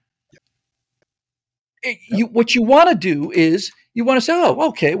 Yep. what you want to do is you want to say, "Oh,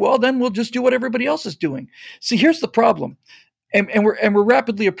 okay, well then we'll just do what everybody else is doing." See, here's the problem, and we're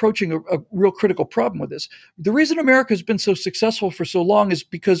rapidly approaching a real critical problem with this. The reason America has been so successful for so long is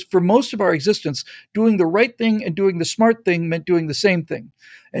because for most of our existence, doing the right thing and doing the smart thing meant doing the same thing,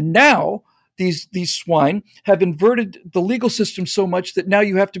 and now these swine have inverted the legal system so much that now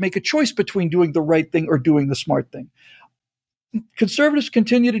you have to make a choice between doing the right thing or doing the smart thing. Conservatives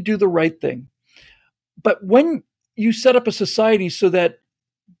continue to do the right thing. But when you set up a society so that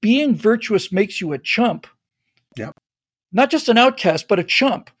being virtuous makes you a chump, Yeah. not just an outcast, but a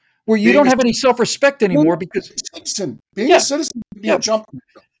chump, where you Being don't a have any self-respect anymore because, citizen, being a yeah, citizen can be a yeah, jump.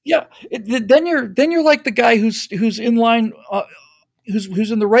 yeah. Then you're like the guy who's in line,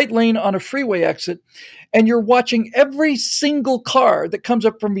 who's in the right lane on a freeway exit, and you're watching every single car that comes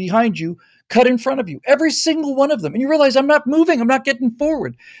up from behind you cut in front of you, every single one of them, and you realize, I'm not moving, I'm not getting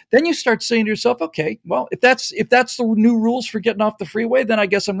forward. Then you start saying to yourself, okay, well, if that's the new rules for getting off the freeway, then I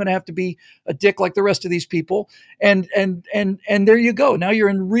guess I'm going to have to be a dick like the rest of these people, and there you go. Now you're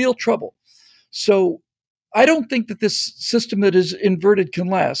in real trouble. So I don't think that this system that is inverted can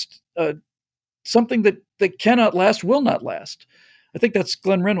last. Something that cannot last will not last. I think that's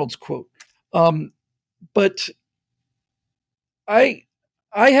Glenn Reynolds' quote. But I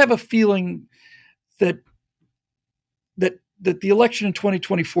I have a feeling that that the election in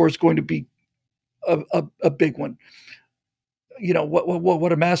 2024 is going to be a big one.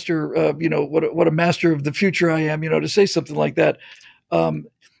 what a master, what a master of the future I am, to say something like that. Um,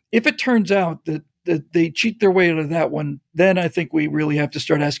 if it turns out that they cheat their way out of that one, then I think we really have to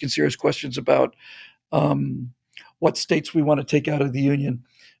start asking serious questions about um, what states we want to take out of the union, Okay.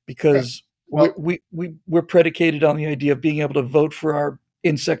 because Well, we're predicated on the idea of being able to vote for our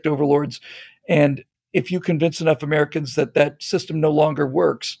insect overlords, and if you convince enough Americans that that system no longer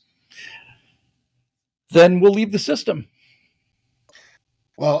works, then we'll leave the system.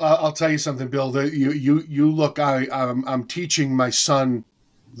 well, I'll tell you something, Bill. You look. I'm teaching my son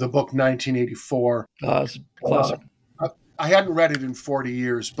the book 1984. It's a Uh, classic. I hadn't read it in 40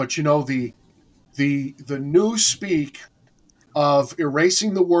 years, but the new speak of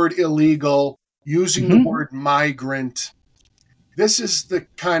erasing the word illegal, using the Hmm. word migrant. This is the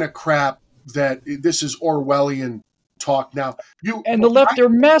kind of crap that this is Orwellian talk now. And the left, they're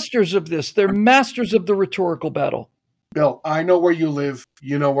masters of this. They're masters of the rhetorical battle. Bill, I know where you live.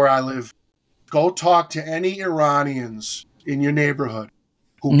 You know where I live. Go talk to any Iranians in your neighborhood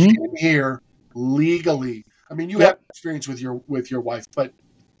who Hmm. came here legally. I mean, you have Yep. experience with your wife, but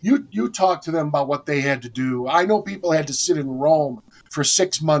you talk to them about what they had to do. I know people had to sit in Rome for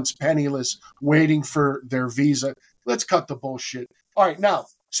 6 months penniless, waiting for their visa. Let's cut the bullshit. All right, now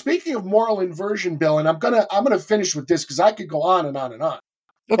speaking of moral inversion, Bill, and I'm gonna finish with this because I could go on and on and on.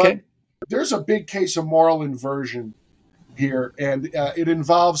 But Okay. there's a big case of moral inversion here, and it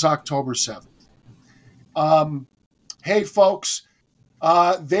involves October 7th. Um, hey, folks,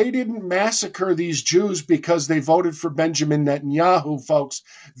 they didn't massacre these Jews because they voted for Benjamin Netanyahu, folks.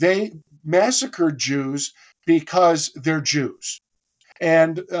 They massacred Jews because they're Jews.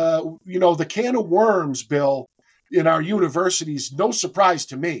 And, the can of worms, Bill, in our universities, no surprise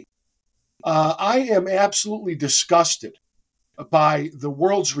to me. I am absolutely disgusted by the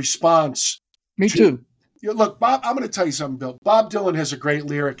world's response Me to. too. Look, Bob, I'm going to tell you something, Bill. Bob Dylan has a great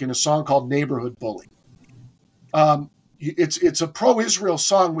lyric in a song called Neighborhood Bully. Um, it's a pro-Israel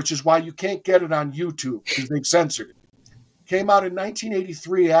song, which is why you can't get it on YouTube because they've censored it. Came out in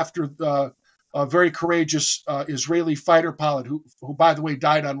 1983 after a very courageous Israeli fighter pilot who, by the way,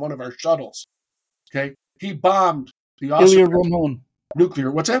 died on one of our shuttles. Okay, he bombed the Ilya Austrian Ramon.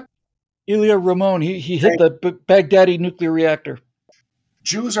 nuclear. What's that? Ilya Ramon. He hit Okay. the Baghdadi nuclear reactor.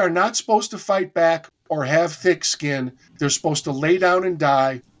 Jews are not supposed to fight back or have thick skin. They're supposed to lay down and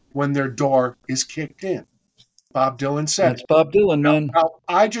die when their door is kicked in. Bob Dylan said That's it. Bob Dylan, man. Now,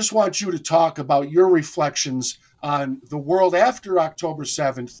 I just want you to talk about your reflections on the world after October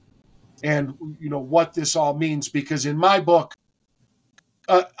 7th and what this all means, because in my book,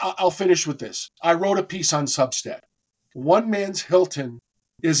 I'll finish with this. I wrote a piece on Substack. One man's Hilton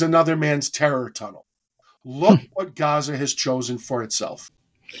is another man's terror tunnel. Look what Gaza has chosen for itself.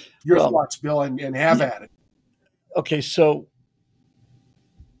 Your Well, thoughts, Bill, and have at it. okay, so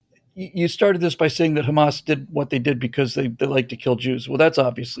you started this by saying that Hamas did what they did because they like to kill Jews. Well, that's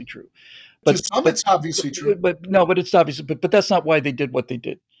obviously true. To But some, but it's obviously true. but no, but it's obvious. But that's not why they did what they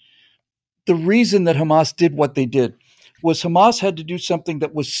did. The reason that Hamas did what they did was Hamas had to do something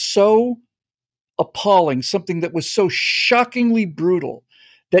that was so appalling, something that was so shockingly brutal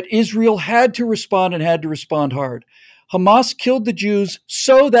that Israel had to respond and had to respond hard. Hamas killed the Jews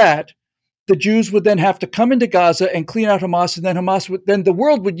so that the Jews would then have to come into Gaza and clean out Hamas, and then then the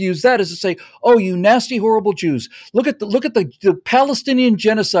world would use that as to say, "Oh, you nasty, horrible Jews! Look at the Palestinian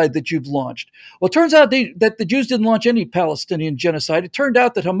genocide that you've launched." Well, it turns out that the Jews didn't launch any Palestinian genocide. It turned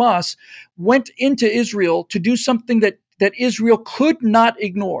out that Hamas went into Israel to do something that Israel could not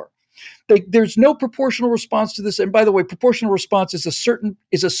ignore. There's no proportional response to this. And by the way, proportional response is a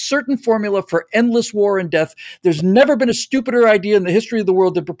certain formula for endless war and death. There's never been a stupider idea in the history of the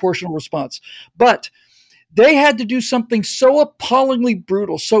world than proportional response. But they had to do something so appallingly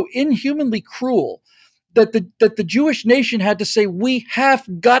brutal, so inhumanly cruel, that the Jewish nation had to say, we have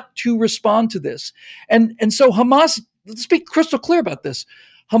got to respond to this. And so Hamas, let's be crystal clear about this.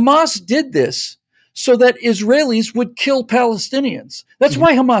 Hamas did this so that Israelis would kill Palestinians. That's Mhm.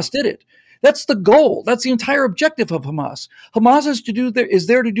 why Hamas did it. That's the goal. That's the entire objective of Hamas. Hamas is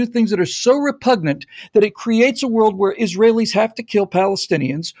there to do things that are so repugnant that it creates a world where Israelis have to kill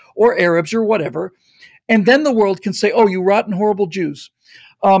Palestinians or Arabs or whatever, and then the world can say, "Oh, you rotten, horrible Jews."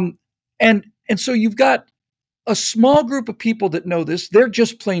 Um, and so you've got a small group of people that know this. They're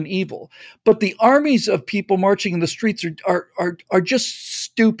just plain evil. But the armies of people marching in the streets are just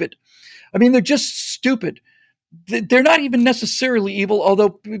stupid. I mean, they're just stupid. They're not even necessarily evil.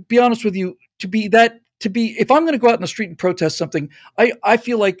 Although, to be honest with you, if I'm going to go out in the street and protest something, I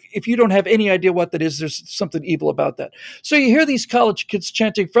feel like if you don't have any idea what that is, there's something evil about that. So you hear these college kids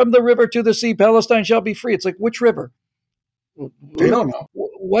chanting, "From the river to the sea, Palestine shall be free." It's like, which river? They don't know.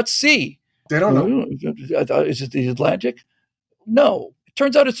 What's sea? They don't know. Is it the Atlantic? No. It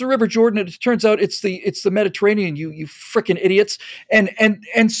turns out it's the River Jordan, and it turns out it's the Mediterranean. You freaking idiots!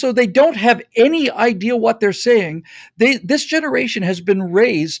 And so they don't have any idea what they're saying. This generation has been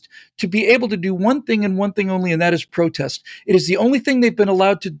raised to be able to do one thing and one thing only, and that is protest. It is the only thing they've been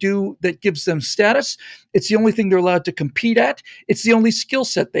allowed to do that gives them status. It's the only thing they're allowed to compete at. It's the only skill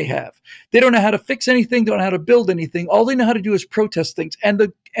set they have. They don't know how to fix anything. They don't know how to build anything. All they know how to do is protest things. And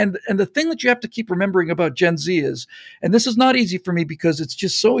the thing that you have to keep remembering about Gen Z is, and this is not easy for me because it's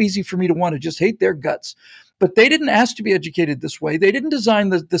just so easy for me to want to just hate their guts. But they didn't ask to be educated this way. They didn't design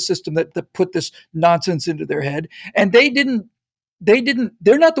the system that put this nonsense into their head. And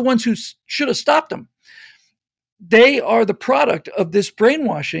they're not the ones who should have stopped them. They are the product of this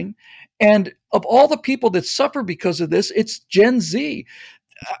brainwashing. And of all the people that suffer because of this, it's Gen Z.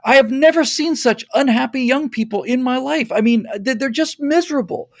 I have never seen such unhappy young people in my life. I mean, they're just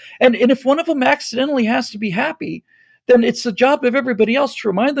miserable. And if one of them accidentally has to be happy, then it's the job of everybody else to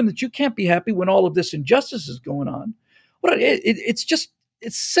remind them that you can't be happy when all of this injustice is going on. It's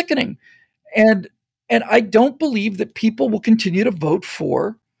sickening. And I don't believe that people will continue to vote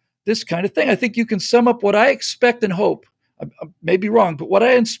for this kind of thing. I think you can sum up what I expect and hope. I may be wrong, but what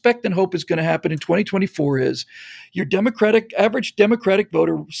I expect and hope is going to happen in 2024 is your average Democratic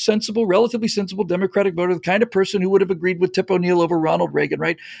voter, relatively sensible Democratic voter, the kind of person who would have agreed with Tip O'Neill over Ronald Reagan,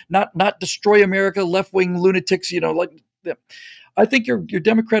 right? Not destroy America, left-wing lunatics, like them. I think your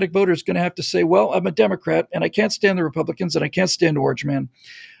Democratic voter is going to have to say, well, I'm a Democrat and I can't stand the Republicans and I can't stand Orange Man.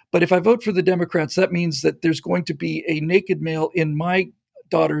 But if I vote for the Democrats, that means that there's going to be a naked male in my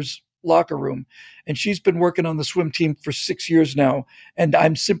daughter's locker room, and she's been working on the swim team for 6 years now, and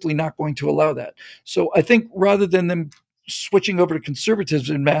I'm simply not going to allow that. So I think rather than them switching over to conservatives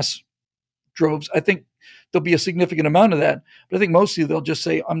in mass droves, I think there'll be a significant amount of that, but I think mostly they'll just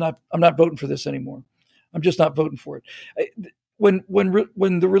say, I'm not voting for this anymore. I'm just not voting for it. When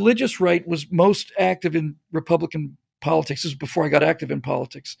the religious right was most active in Republican politics, this is before I got active in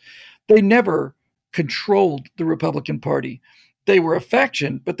politics, they never controlled the Republican Party. They were a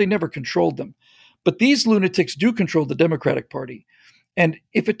faction, but they never controlled them. But these lunatics do control the Democratic Party. And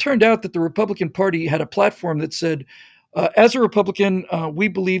if it turned out that the Republican Party had a platform that said, as a Republican, we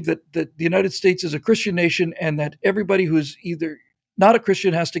believe that the United States is a Christian nation and that everybody who is either not a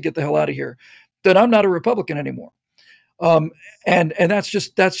Christian has to get the hell out of here, then I'm not a Republican anymore. And that's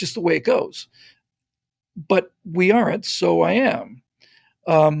just the way it goes. But we aren't, so I am.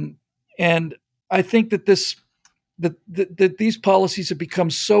 And I think that that these policies have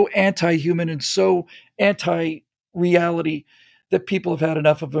become so anti-human and so anti-reality that people have had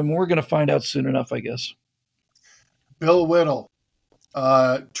enough of them. We're going to find out soon enough, I guess. Bill Whittle,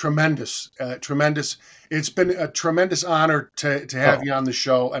 tremendous. It's been a tremendous honor to have you on the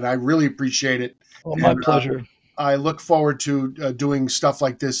show, and I really appreciate it. Well, my pleasure. I look forward to doing stuff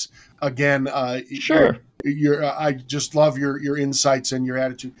like this again. Sure. I just love your insights and your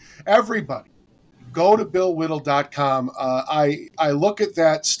attitude. Everybody, go to billwhittle.com. I look at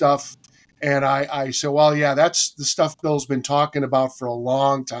that stuff and I say, well, yeah, that's the stuff Bill's been talking about for a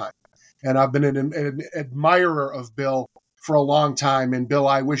long time. And I've been an admirer of Bill for a long time. And Bill,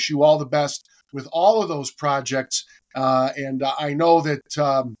 I wish you all the best with all of those projects. And I know that,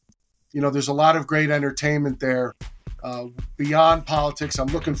 there's a lot of great entertainment there beyond politics. I'm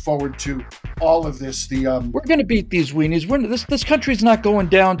looking forward to all of this. We're going to beat these weenies. This country's not going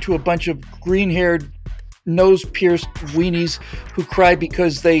down to a bunch of green-haired, nose-pierced weenies who cry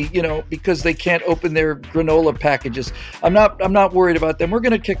because they can't open their granola packages. I'm not worried about them. We're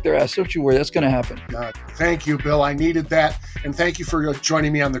going to kick their ass. Don't you worry. That's going to happen. Thank you, Bill. I needed that, and thank you for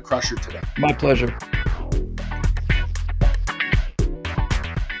joining me on the Crusher today. My pleasure.